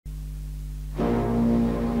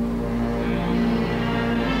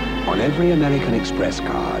every American Express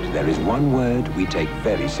card, there is one word we take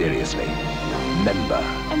very seriously. Member.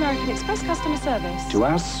 American Express customer service. To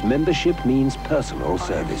us, membership means personal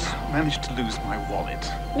service. I managed to lose my wallet.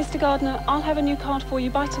 Mr. Gardner, I'll have a new card for you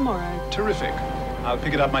by tomorrow. Terrific. I'll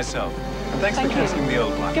pick it up myself. Thanks for cancelling the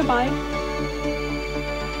old one. Goodbye.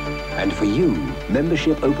 And for you,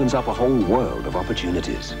 membership opens up a whole world of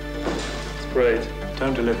opportunities. It's great.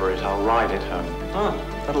 Don't deliver it, I'll ride it home. Ah,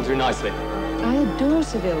 that'll do nicely. I adore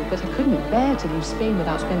Seville, but I couldn't bear to leave Spain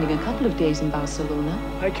without spending a couple of days in Barcelona.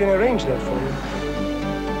 I can arrange that for you.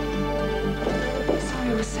 Sorry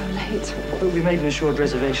I was so late. But we made an assured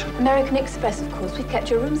reservation. American Express, of course. We've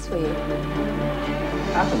kept your rooms for you.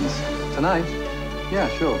 Athens. Tonight? Yeah,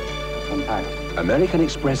 sure. Unpacked. American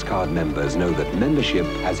Express card members know that membership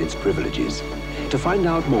has its privileges. To find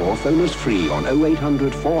out more, phone us free on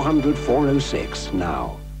 0800 400 406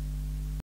 now.